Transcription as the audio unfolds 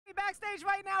backstage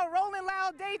right now, Rolling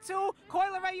Loud, day 2. Coi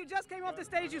Leray, you just came off the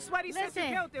stage. You sweaty since you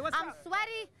killed it. What's up? I'm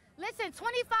sweaty. Listen,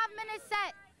 25-minute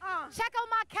set. Check out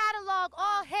my catalog,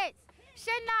 all hits.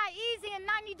 Shit not easy in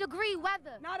 90-degree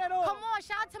weather. Not at all. Come on,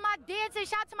 shout out to my dancers,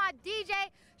 shout out to my DJ,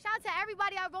 shout out to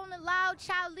everybody at Rolling Loud,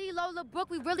 Chow Lee, Lola Brooke.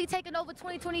 We really taking over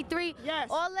 2023. Yes.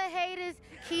 All the haters,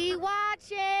 keep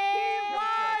watching. Keep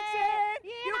watching.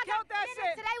 Yeah, You killed that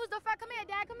shit. Today was the first. Come here,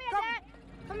 Dad. Come here, Dad.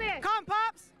 Come here. Come,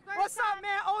 Pops. What's up,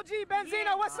 man? OG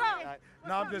Benzino, what's up? Right.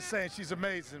 No, I'm just saying she's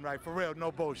amazing, right? For real, no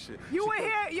bullshit. You were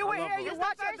here. You watched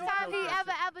It's the first time he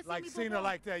ever like seen me seen her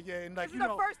like that, yeah, and like This is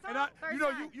the first time?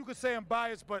 and you could say I'm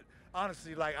biased, but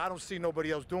honestly, like I don't see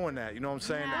nobody else doing that. You know what I'm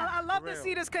saying? Nah. I love For to real.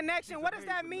 see this connection. What does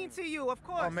that mean to you? Of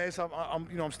course. Oh man,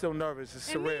 I'm still nervous. It's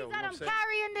It surreal. means You know that what I'm saying?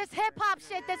 carrying this hip-hop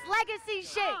shit, this legacy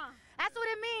shit. That's what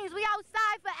it means. We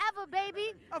outside forever,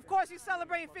 baby. Of course, you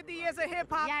celebrating 50 years of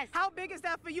hip hop. Yes. How big is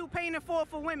that for you, paying it forward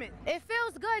for women? It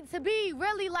feels good to be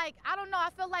really like, I don't know, I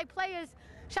feel like players,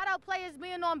 shout out players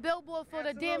being on Billboard for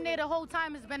the damn near the whole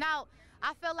time it's been out.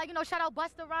 I feel like, you know, shout out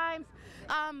Busta Rhymes,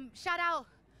 shout out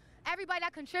everybody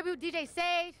that contribute, DJ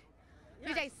Sage,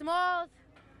 DJ Smalls.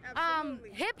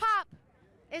 Absolutely. Hip hop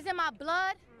is in my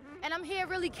blood, and I'm here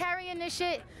really carrying this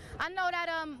shit. I know that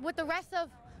with the rest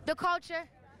of the culture,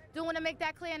 do want to make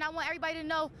that clear, and I want everybody to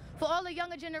know, for all the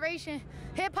younger generation,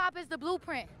 hip-hop is the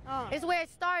blueprint. It's where it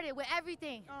started, with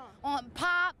everything. On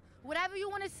pop, whatever you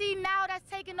want to see now that's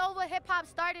taking over, hip-hop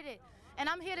started it. And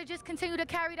I'm here to just continue to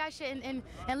carry that shit and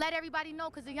let everybody know,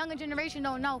 because the younger generation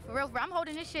don't know, for real. I'm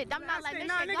holding this shit. I'm not letting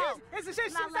this shit go. It's the shit,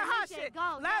 I'm not it's the hot letting this shit.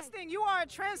 go. Last thing, you are a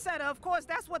trendsetter. Of course,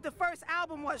 that's what the first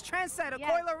album was, Trendsetter, Yes.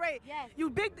 Coi Leray. Yes. You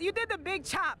did the big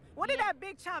chop. What did that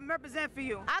big chop represent for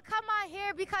you? I come out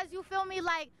here because, you feel me,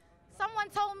 like, someone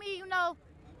told me, you know,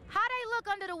 how they look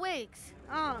under the wigs.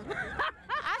 I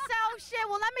said, oh shit,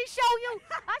 well let me show you.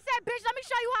 I said, bitch, let me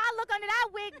show you how I look under that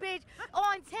wig, bitch.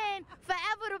 On 10,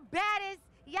 forever the baddest.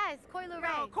 Yes, Coi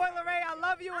Leray. Yo, Coi Leray, I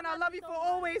love you, and I love you for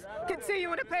always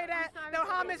continuing to pay that the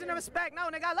homage and the respect. No,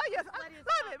 nigga, I love you. I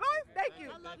love it, boy. Thank you.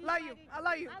 Love you. I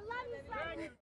love you. I love you, Swaggy.